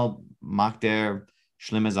manchmal macht er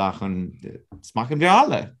schlimme Sachen. Das machen wir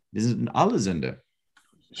alle. Wir sind alle Sünder.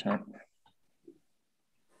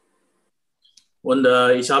 Und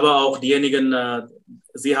ich habe auch diejenigen,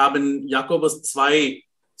 sie haben Jakobus 2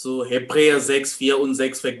 zu Hebräer 6, 4 und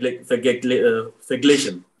 6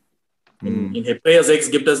 verglichen. In Hebräer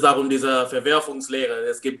 6 gibt es darum diese Verwerfungslehre.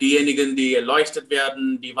 Es gibt diejenigen, die erleuchtet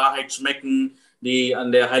werden, die Wahrheit schmecken, die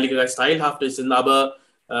an der Heilige Geist teilhaftig sind, aber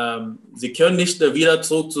sie können nicht wieder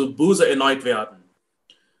zurück zu Buße erneut werden.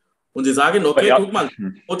 Und sie sagen, okay, guck mal,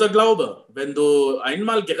 oder Glaube, wenn du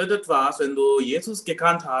einmal gerettet warst, wenn du Jesus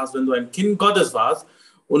gekannt hast, wenn du ein Kind Gottes warst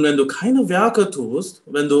und wenn du keine Werke tust,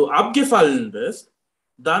 wenn du abgefallen bist,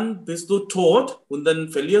 dann bist du tot und dann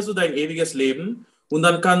verlierst du dein ewiges Leben und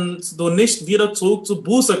dann kannst du nicht wieder zurück zur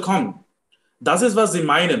Buße kommen. Das ist, was sie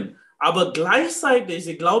meinen. Aber gleichzeitig,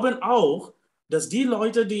 sie glauben auch, dass die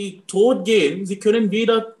Leute, die tot gehen, sie können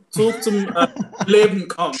wieder zurück zum Leben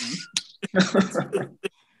kommen.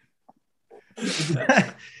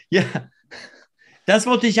 Ja, das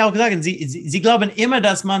wollte ich auch sagen. Sie glauben immer,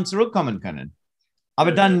 dass man zurückkommen kann.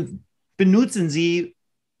 Aber dann benutzen sie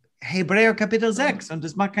Hebräer Kapitel 6 und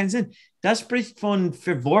das macht keinen Sinn. Das spricht von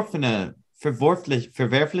verworfen. Von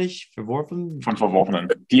Verworfenen,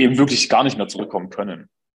 die eben wirklich gar nicht mehr zurückkommen können.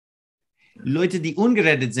 Leute, die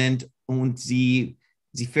ungerettet sind und sie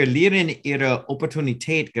verlieren ihre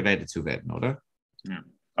Opportunität, gerettet zu werden, oder? Ja.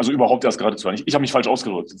 Also überhaupt erst gerettet zu werden. Ich habe mich falsch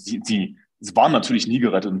ausgedrückt. Sie waren natürlich nie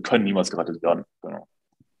gerettet und können niemals gerettet werden. Genau.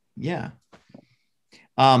 Ja.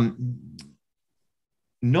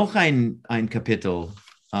 Noch ein Kapitel,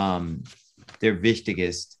 der wichtig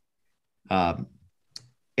ist.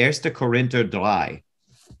 1. Korinther 3.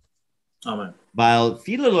 Amen. Weil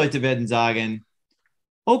viele Leute werden sagen,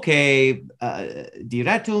 okay, die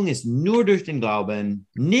Rettung ist nur durch den Glauben,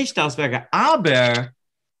 nicht aus Werke, aber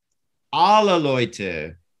alle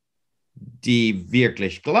Leute, die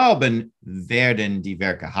wirklich glauben, werden die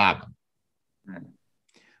Werke haben.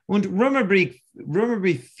 Und Römerbrief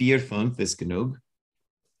 4,5 ist genug,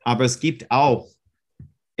 aber es gibt auch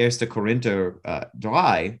 1. Korinther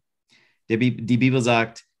 3, Die Bibel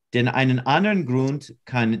sagt, denn einen anderen Grund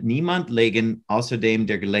kann niemand legen, außer dem,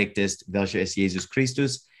 der gelegt ist, welcher ist Jesus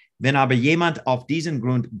Christus. Wenn aber jemand auf diesen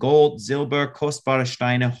Grund Gold, Silber, kostbare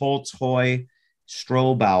Steine, Holz, Heu,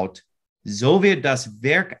 Stroh baut, so wird das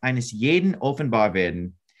Werk eines jeden offenbar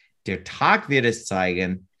werden. Der Tag wird es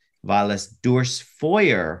zeigen, weil es durchs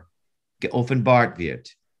Feuer geoffenbart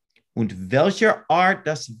wird. Und welcher Art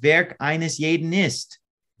das Werk eines jeden ist,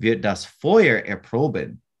 wird das Feuer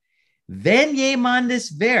erproben. Wenn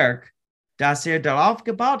jemandes Werk, das er darauf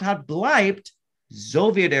gebaut hat, bleibt,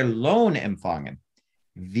 so wird er Lohn empfangen.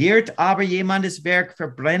 Wird aber jemandes Werk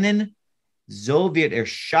verbrennen, so wird er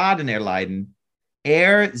Schaden erleiden.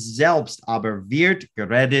 Er selbst aber wird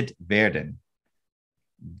gerettet werden.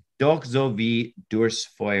 Doch so wie durchs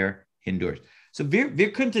Feuer hindurch. So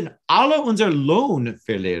wir könnten alle unser Lohn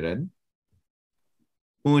verlieren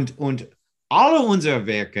und alle unsere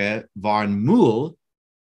Werke waren Müll,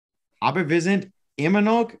 aber wir sind immer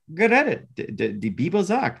noch gerettet. Die Bibel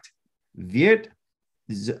sagt,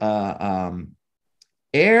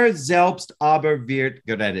 er selbst aber wird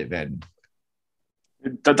gerettet werden.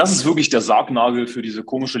 Das ist wirklich der Sargnagel für diese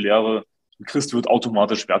komische Lehre. Ein Christ wird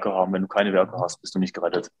automatisch Werke haben. Wenn du keine Werke hast, bist du nicht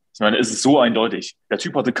gerettet. Ich meine, es ist so eindeutig. Der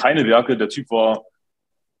Typ hatte keine Werke, der Typ war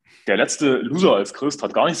der letzte Loser als Christ,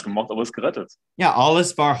 hat gar nichts gemacht, aber ist gerettet. Ja,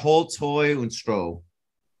 alles war Holz, Heu und Stroh.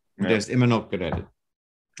 Und der ist immer noch gerettet.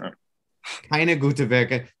 Ja. Keine guten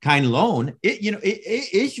Werke, kein Lohn.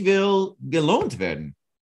 Ich will gelohnt werden.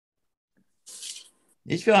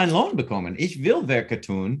 Ich will einen Lohn bekommen. Ich will Werke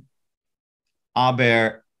tun.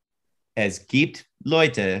 Aber es gibt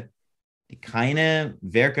Leute, die keine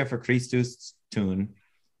Werke für Christus tun,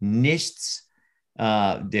 nichts,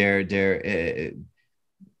 der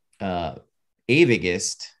ewig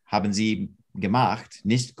ist, haben sie gemacht,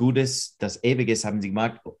 nichts Gutes, das Ewiges haben sie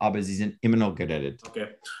gemacht, aber sie sind immer noch gerettet.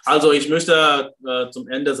 Okay, also ich möchte zum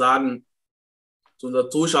Ende sagen, zu unseren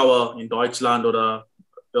Zuschauern in Deutschland oder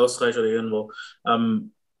Österreich oder irgendwo,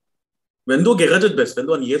 wenn du gerettet bist, wenn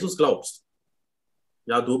du an Jesus glaubst,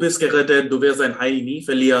 ja, du bist gerettet, du wirst dein Heil nie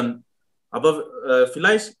verlieren. Aber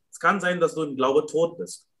vielleicht es kann sein, dass du im Glaube tot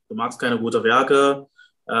bist. Du machst keine guten Werke,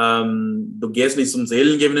 du gehst nicht zum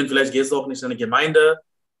Seelengebenden, vielleicht gehst du auch nicht in eine Gemeinde.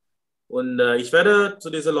 Und ich werde zu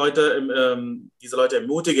diese Leute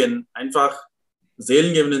ermutigen, einfach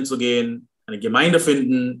Seelengebenden zu gehen, eine Gemeinde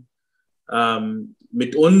finden,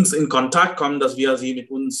 mit uns in Kontakt kommen, dass wir sie mit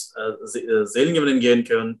uns Seelengebenden gehen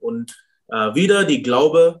können und wieder die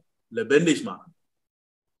Glaube lebendig machen.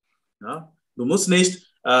 Ja? Du musst nicht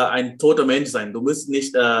ein toter Mensch sein. Du musst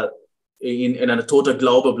nicht in einer toten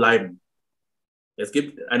Glaube bleiben. Es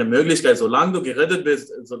gibt eine Möglichkeit, solange du gerettet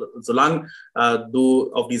bist, solange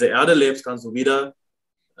du auf dieser Erde lebst, kannst du wieder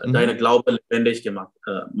deine Glaube lebendig machen.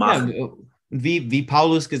 Ja, wie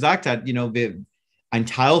Paulus gesagt hat, ein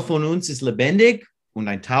Teil von uns ist lebendig und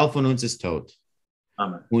ein Teil von uns ist tot.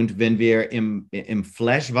 Amen. Und wenn wir im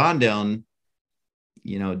Fleisch wandeln,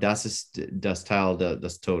 das ist das Teil,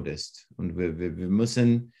 das tot ist. Und wir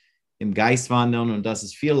müssen im Geist wandeln und das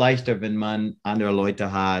ist viel leichter, wenn man andere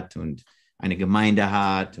Leute hat und eine Gemeinde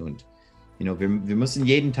hat. Und wir müssen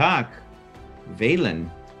jeden Tag wählen,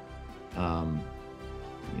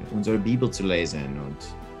 unsere Bibel zu lesen und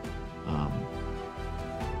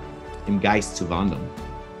im Geist zu wandeln.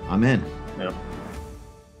 Amen. Ja.